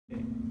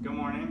Good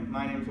morning,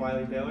 my name is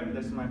Wiley Taylor.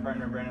 This is my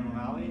partner Branden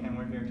Lavallee, and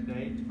we're here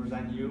today to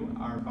present you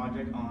our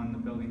project on the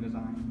building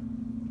design.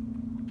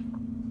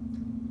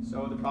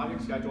 So the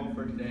project schedule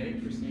for today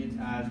proceeds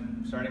as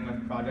starting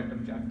with project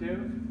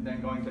objective,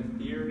 then going to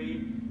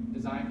theory,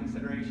 design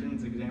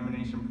considerations,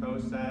 examination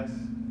process,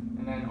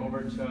 and then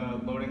over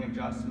to loading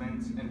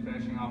adjustments and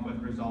finishing off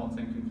with results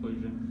and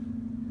conclusion.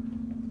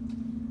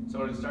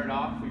 So to start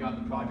off, we got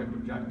the project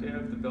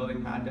objective. The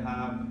building had to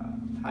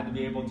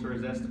be able to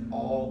resist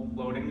all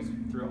loadings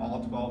through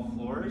all 12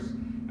 floors,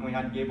 and we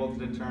had to be able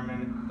to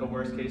determine the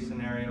worst case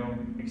scenario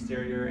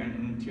exterior and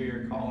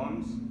interior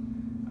columns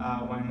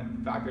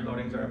when factory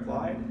loadings are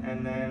applied.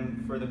 And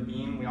then for the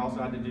beam, we also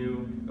had to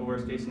do the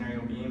worst case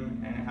scenario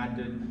beam, and it had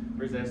to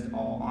resist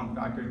all on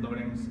factory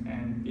loadings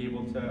and be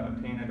able to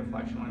obtain a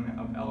deflection limit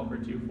of L over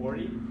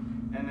 240.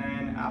 And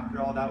then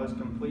after all that was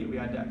complete, we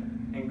had to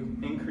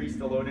increase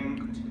the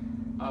loading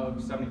of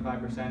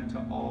 75%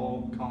 to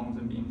all columns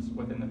and beams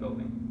within the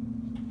building.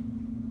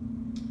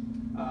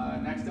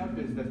 Next up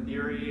is the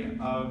theory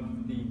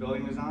of the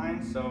building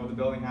design. So the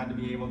building had to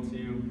be able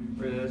to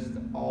resist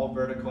all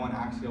vertical and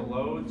axial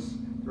loads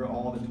through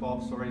all the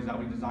 12 stories that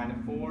we designed it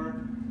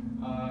for.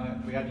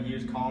 We had to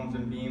use columns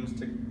and beams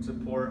to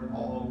support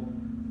all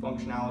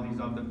functionalities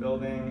of the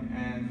building,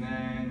 and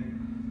then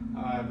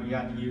we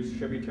had to use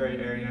tributary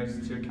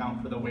areas to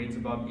account for the weights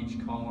above each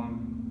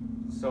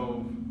column.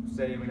 So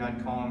say we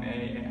had column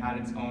A, it had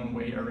its own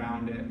weight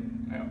around it,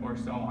 or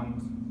so on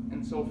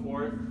and so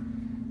forth.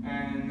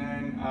 And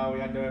then we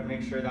had to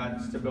make sure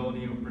that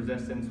stability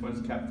resistance was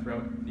kept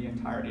throughout the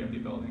entirety of the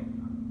building.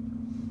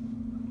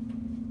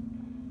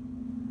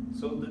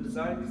 So the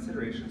design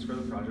considerations for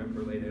the project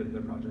related in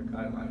the project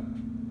guideline.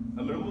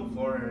 A minimum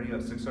floor area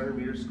of 600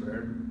 meters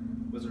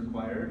squared was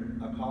required.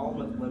 A column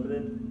with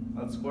limited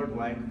unsupported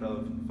length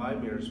of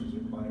 5 meters was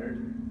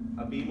required.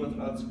 A beam with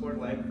an unsupported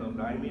length of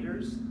 9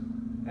 meters.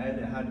 And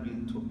it had to be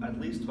at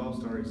least 12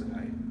 stories in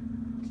height.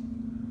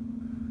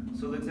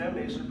 So the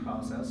examination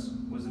process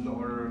was in the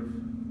order of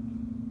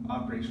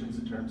operations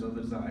in terms of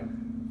the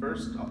design.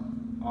 First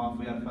off,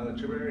 we had to find the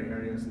tributary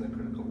areas and the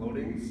critical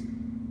loadings.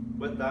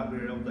 With that, we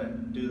were able to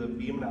do the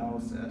beam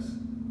analysis.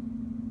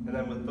 And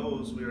then with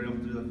those, we were able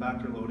to do the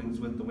factor loadings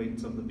with the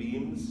weights of the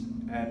beams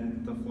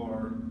and the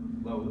floor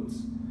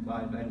loads,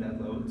 live and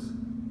dead loads.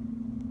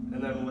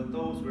 And then with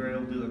those, we were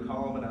able to do the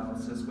column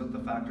analysis with the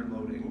factor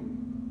loading.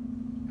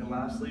 And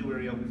lastly, we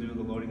were able to do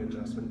the loading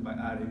adjustment by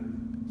adding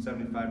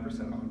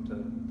 75%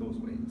 onto those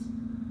weights.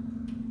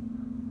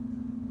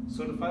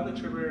 So to find the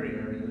tributary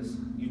areas,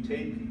 you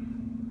take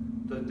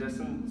the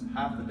distance,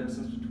 half the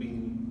distance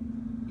between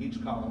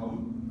each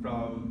column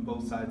from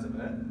both sides of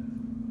it,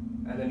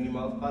 and then you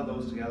multiply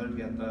those together to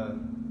get the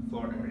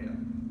floor area.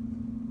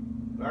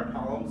 Our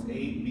columns A,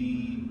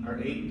 B,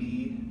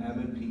 D, M,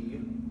 and P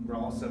were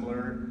all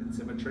similar in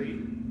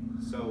symmetry,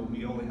 so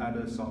we only had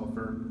to solve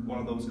for one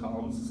of those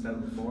columns instead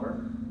of the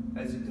four.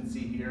 As you can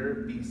see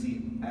here, B,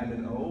 C, N,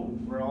 and O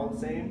were all the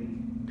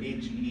same.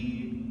 H,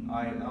 E,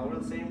 I, and L were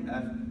the same.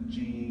 F,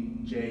 G,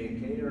 J, and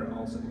K are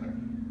all similar.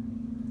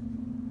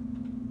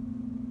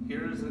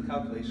 Here's the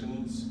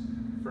calculations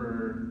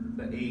for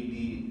the A,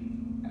 D,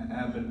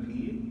 M, and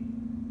P.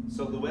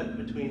 So the width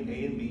between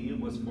A and B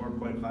was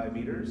 4.5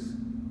 meters.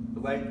 The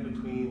length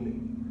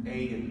between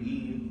A and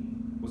E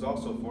was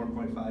also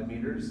 4.5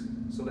 meters.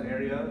 So the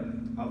area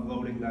of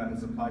loading that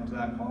is applied to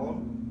that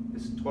column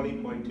is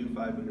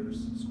 20.25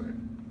 meters squared.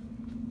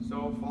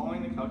 So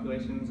following the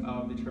calculations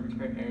of the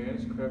tributary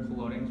areas, critical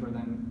loadings were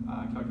then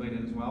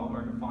calculated as well,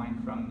 or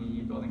defined from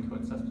the building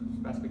code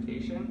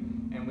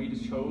specification, and we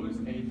just chose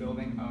a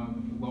building of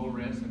low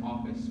risk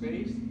office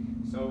space.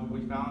 So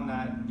we found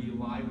that the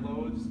live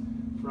loads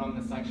from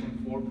the section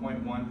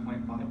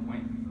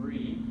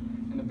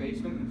 4.1.5.3 in the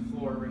basement and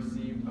floor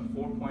received a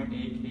 4.8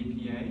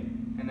 kPa,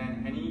 and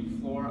then any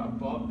floor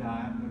above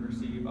that would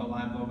receive a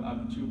live load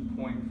of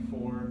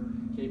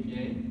 2.4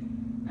 kPa.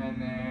 And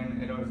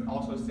then it was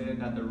also stated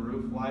that the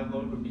roof live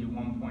load would be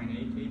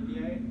 1.8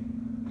 kPa.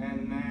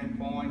 And then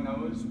following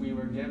those, we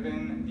were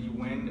given the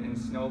wind and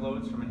snow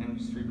loads from an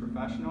industry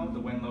professional. The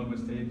wind load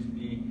was stated to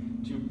be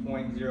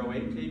 2.08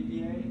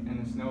 kPa and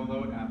the snow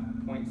load at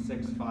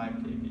 0.65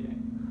 kPa.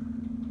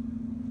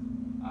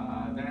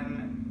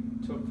 Then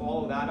to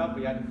follow that up,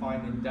 we had to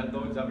find the dead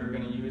loads that we were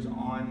going to use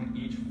on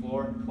each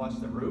floor plus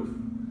the roof.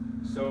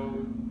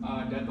 So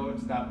dead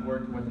loads that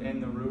worked within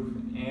the roof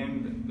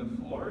and the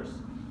floors.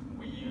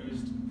 We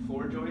used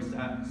floor joists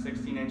at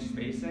 16-inch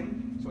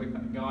spacing. So we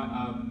got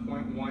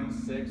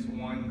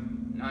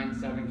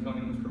 0.16197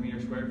 kilonewtons per meter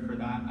squared for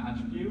that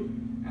attribute,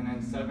 and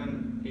then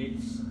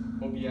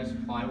 7/8 OPS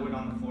plywood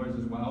on the floors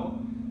as well.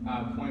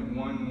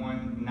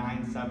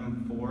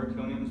 0.11974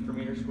 kilonewtons per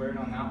meter squared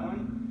on that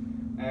one.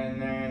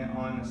 And then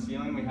on the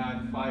ceiling we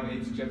had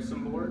 5/8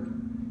 gypsum board,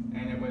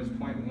 and it was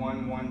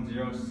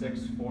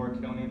 0.11064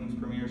 kilonewtons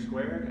per meter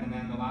squared. And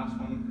then the last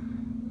one,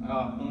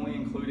 only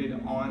included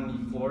on the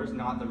floors,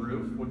 not the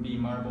roof, would be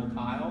marble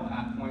tile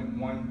at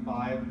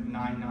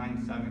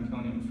 0.15997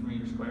 kilonewtons per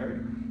meter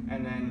squared.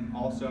 And then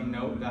also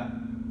note that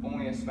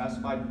only a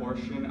specified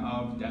portion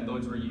of dead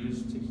loads were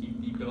used to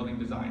keep the building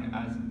design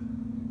as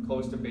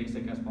close to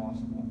basic as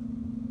possible.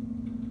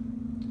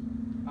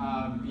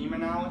 Beam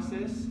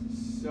analysis.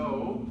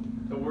 So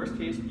the worst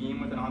case beam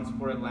with an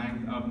unsupported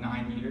length of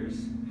 9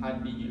 meters had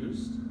to be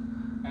used,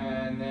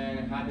 and then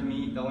it had to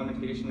meet the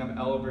limitation of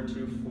L over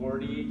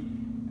 240.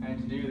 And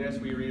to do this,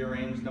 we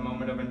rearranged the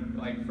moment of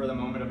for the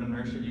moment of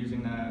inertia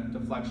using the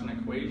deflection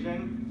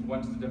equation.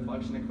 Once the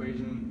deflection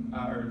equation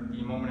or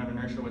the moment of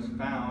inertia was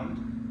found,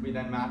 we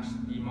then matched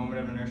the moment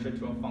of inertia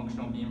to a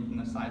functional beam from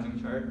the sizing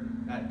chart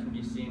that can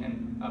be seen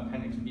in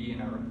Appendix B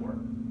in our report.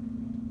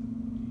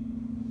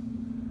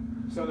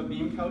 So the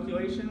beam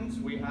calculations,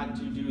 we had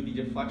to do the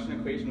deflection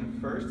equation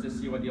first to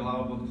see what the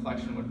allowable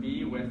deflection would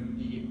be with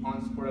the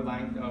unsupported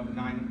length of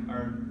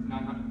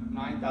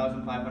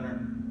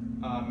 9,500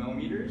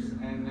 millimeters,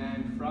 and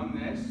then from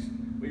this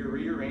we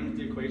rearranged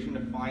the equation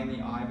to find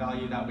the I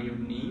value that we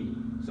would need.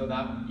 So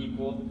that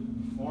equaled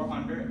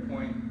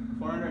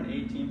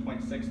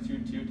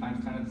 418.622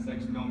 times 10 to the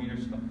 6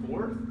 millimeters to the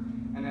fourth,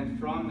 and then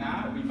from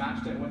that we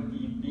matched it with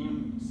the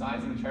beam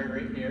sizing chart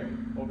right here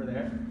over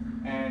there.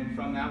 And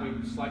from that, we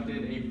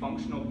selected a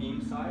functional beam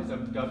size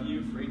of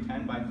W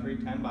 310 by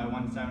 310 by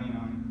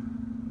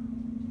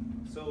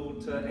 179. So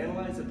to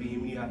analyze a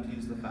beam, you have to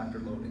use the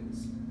factor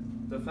loadings.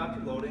 The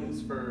factor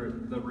loadings for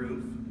the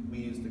roof, we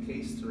use the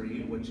case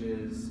 3, which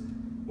is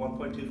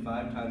 1.25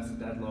 times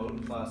the dead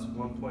load plus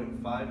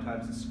 1.5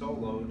 times the skull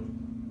load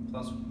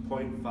plus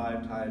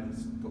 0.5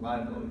 times the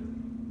live load.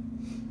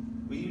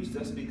 We use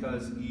this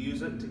because you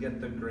use it to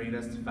get the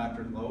greatest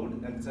factored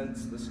load, and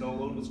since the snow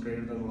load was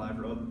greater than the live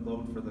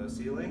load for the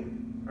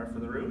ceiling, or for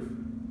the roof,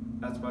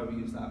 that's why we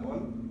use that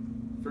one.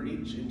 For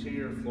each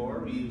interior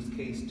floor, we use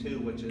case 2,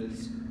 which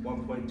is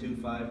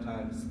 1.25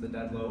 times the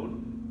dead load,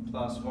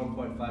 plus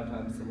 1.5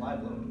 times the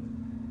live load.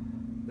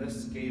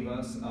 This gave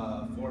us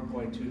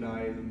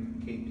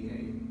 4.29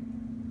 kPa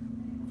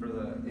for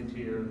the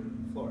interior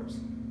floors.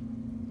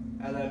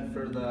 And then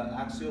for the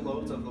axial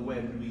loads of the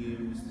wind, we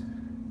used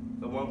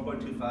the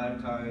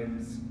 1.25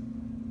 times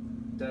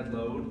dead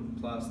load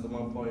plus the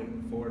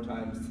 1.4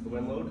 times the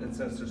wind load, and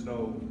since there's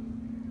no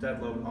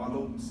dead load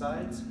on the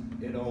sides,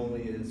 it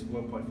only is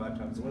 1.5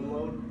 times the wind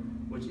load,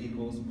 which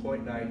equals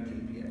 0.9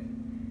 kPa.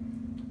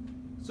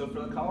 So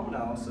for the column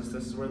analysis,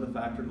 this is where the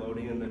factored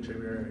loading and the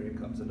tributary area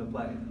comes into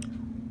play.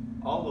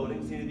 All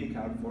loadings need to be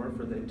accounted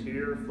for the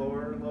interior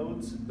floor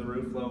loads, the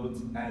roof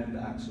loads, and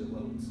the axial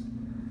loads.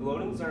 The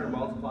loadings are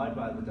multiplied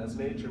by the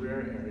designated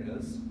tributary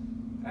areas,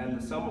 and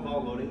the sum of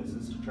all loadings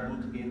is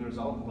determined to gain the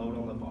resultant load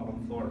on the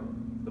bottom floor.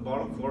 The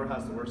bottom floor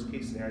has the worst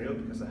case scenario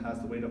because it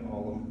has the weight of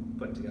all of them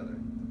put together.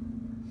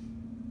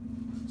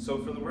 So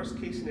for the worst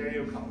case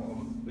scenario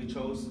column, we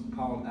chose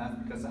column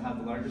F because it had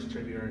the largest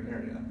tributary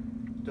area.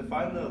 To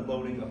find the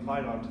loading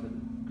applied onto the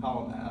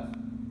column F,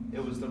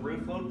 it was the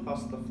roof load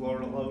plus the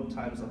floor load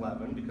times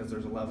 11, because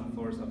there's 11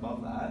 floors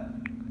above that,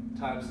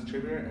 times the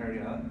tributary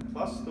area,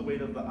 plus the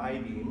weight of the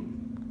I-beam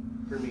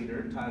per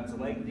meter times the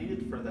length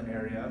needed for the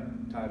area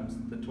times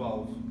the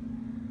 12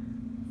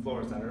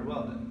 floors that are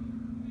above it.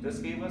 This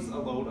gave us a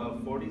load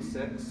of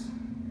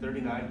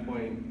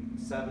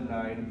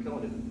 4639.79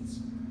 kilonewtons.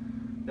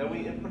 Then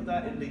we input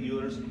that into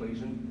Euler's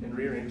equation and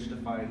rearranged to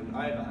find an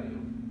I value.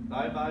 The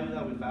I value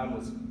that we found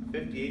was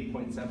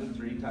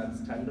 58.73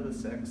 times 10 to the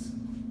 6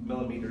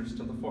 millimeters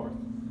to the fourth.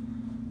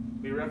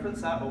 We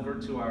referenced that over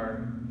to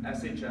our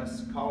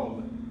SHS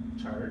column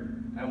chart,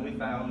 and we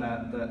found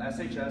that the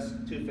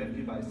SHS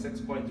 250 by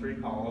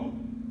 6.3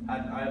 column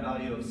had an I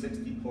value of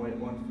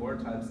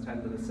 60.14 times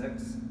 10 to the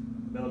 6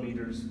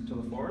 millimeters to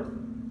the fourth.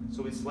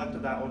 So we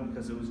selected that one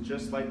because it was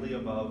just slightly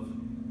above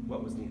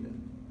what was needed.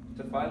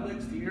 To find the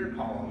exterior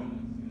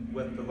column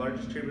with the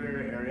largest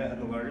tributary area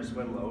and the largest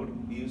wind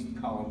load, we used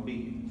column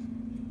B.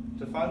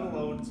 To find the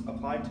loads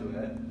applied to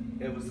it,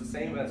 it was the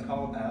same as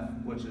column F,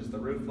 which is the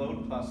roof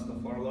load plus the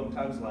floor load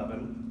times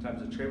 11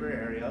 times the tributary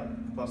area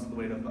plus the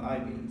weight of the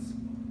I-beams.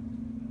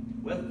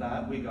 With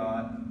that, we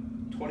got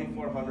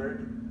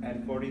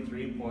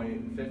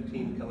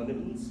 2,443.15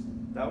 kilonewtons.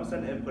 That was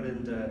then input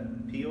into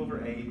P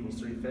over A equals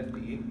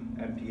 350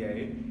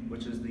 MPa,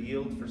 which is the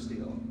yield for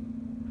steel.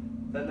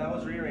 Then that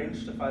was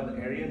rearranged to find the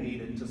area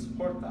needed to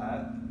support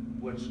that,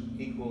 which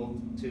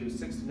equaled to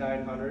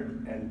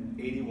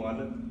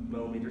 6,981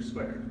 millimeters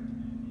squared.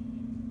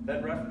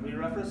 Then we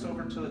referenced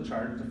over to the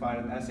chart to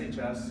find an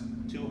SHS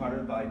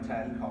 200 by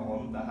 10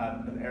 column that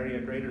had an area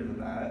greater than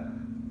that,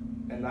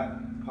 and that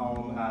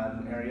column had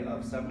an area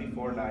of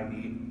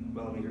 7490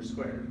 millimeters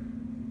squared.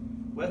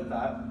 With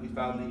that, we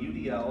found the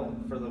UDL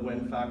for the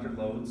wind factored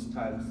loads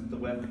times the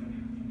width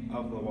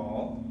of the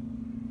wall,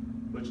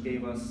 which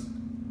gave us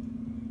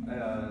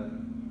a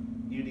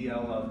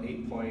UDL of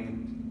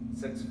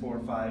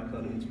 8.645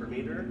 kilonewtons per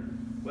meter.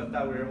 With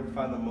that, we were able to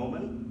find the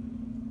moment,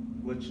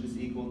 which is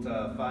equal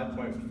to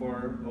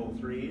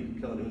 5.403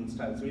 kilonewtons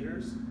times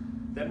meters.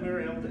 Then we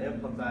were able to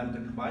input that into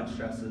combined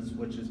stresses,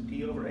 which is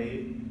P over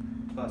A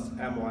plus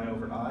My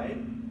over I.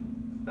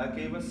 That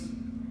gave us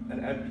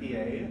an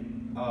MPa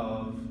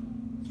of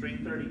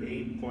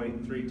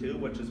 338.32,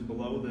 which is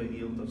below the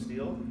yield of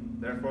steel.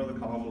 Therefore, the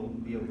column will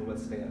be able to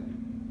withstand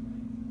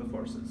the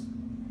forces.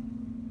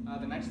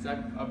 The next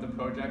step of the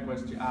project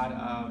was to add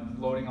a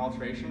loading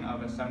alteration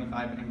of a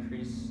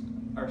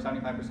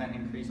 75%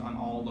 increase on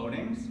all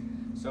loadings.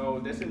 So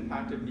this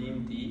impacted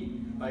beam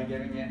D by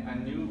giving it a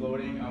new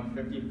loading of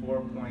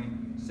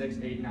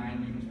 54.689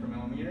 newtons per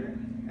millimeter,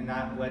 and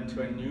that led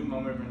to a new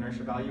moment of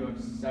inertia value of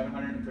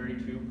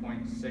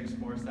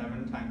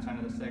 732.647 times 10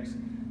 to the 6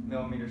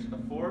 millimeters to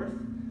the fourth.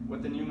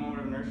 With the new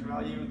moment of inertia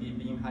value, the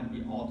beam had to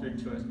be altered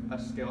to a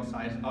scale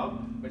size up,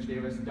 which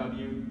gave us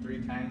W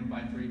 310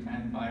 by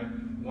 310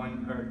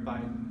 by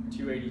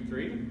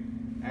 283.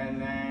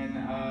 And then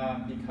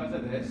because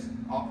of this,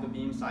 off the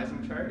beam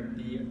sizing chart,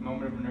 the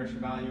moment of inertia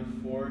value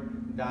for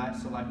that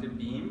selected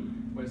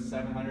beam was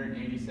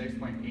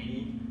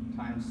 786.80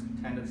 times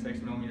 10 to the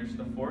 6 millimeters to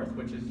the fourth,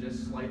 which is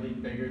just slightly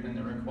bigger than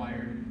the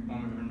required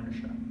moment of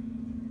inertia.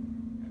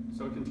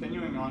 So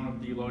continuing on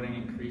with the loading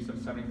increase of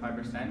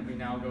 75%,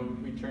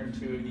 we turn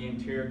to the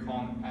interior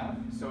column F.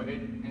 So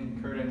it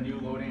incurred a new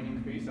loading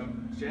increase of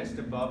just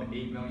above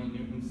 8 million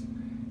newtons,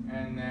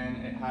 and then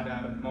it had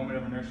a moment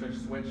of inertia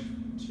switch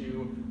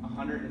to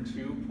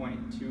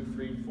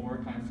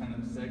 102.234 times 10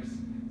 to the 6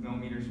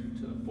 millimeters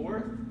to the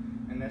fourth,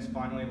 and this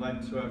finally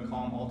led to a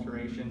column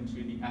alteration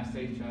to the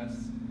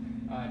SHS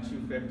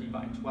 250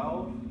 by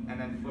 12, and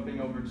then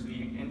flipping over to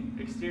the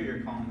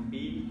exterior column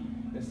B,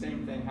 the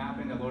same thing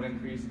happened. The load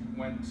increase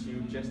went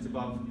to just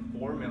above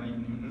 4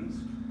 million newtons,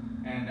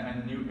 and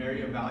a new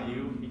area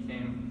value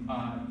became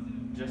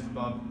just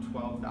above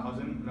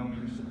 12,000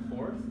 millimeters to the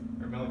fourth,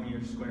 or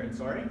millimeters squared,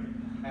 sorry.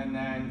 And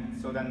then,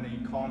 so then the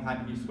column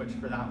had to be switched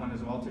for that one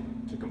as well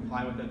to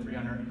comply with the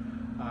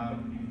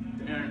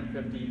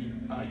 350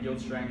 yield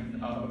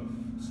strength of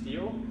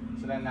steel.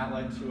 So then that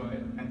led to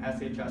an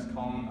SHS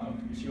column of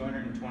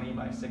 220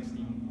 by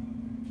 16.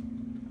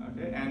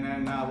 Okay, and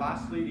then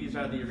lastly, these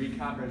are the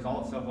recap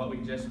results of what we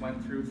just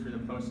went through the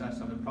process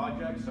of the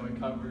project. So it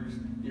covers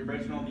the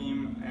original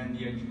beam and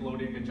the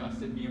loading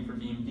adjusted beam for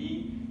beam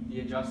D, the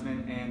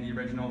adjustment and the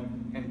original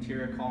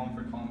interior column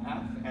for column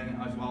F, and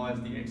as well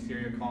as the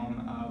exterior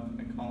column of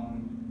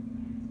column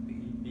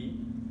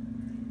B.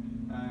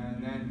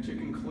 And then to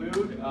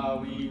conclude,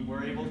 we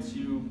were able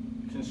to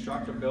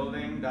construct a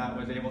building that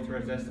was able to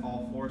resist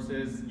all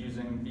forces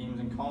using beams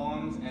and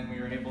columns, and we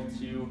were able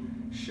to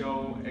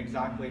show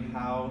exactly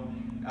how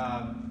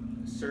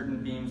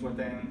certain beams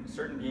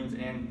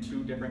and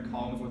two different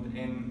columns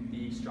within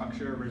the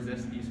structure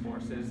resist these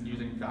forces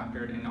using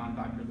factored and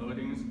non-factored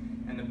loadings,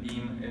 and the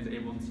beam is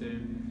able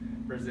to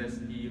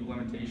resist the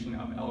limitation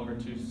of L over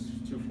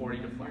 240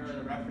 deflection. Here are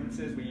the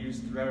references we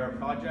used throughout our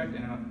project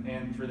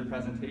and through the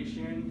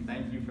presentation.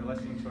 Thank you for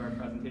listening to our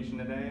presentation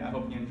today. I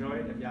hope you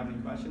enjoyed. If you have any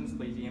questions,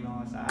 please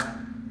email us at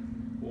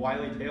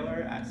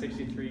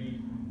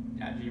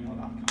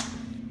wileytaylor@63@gmail.com.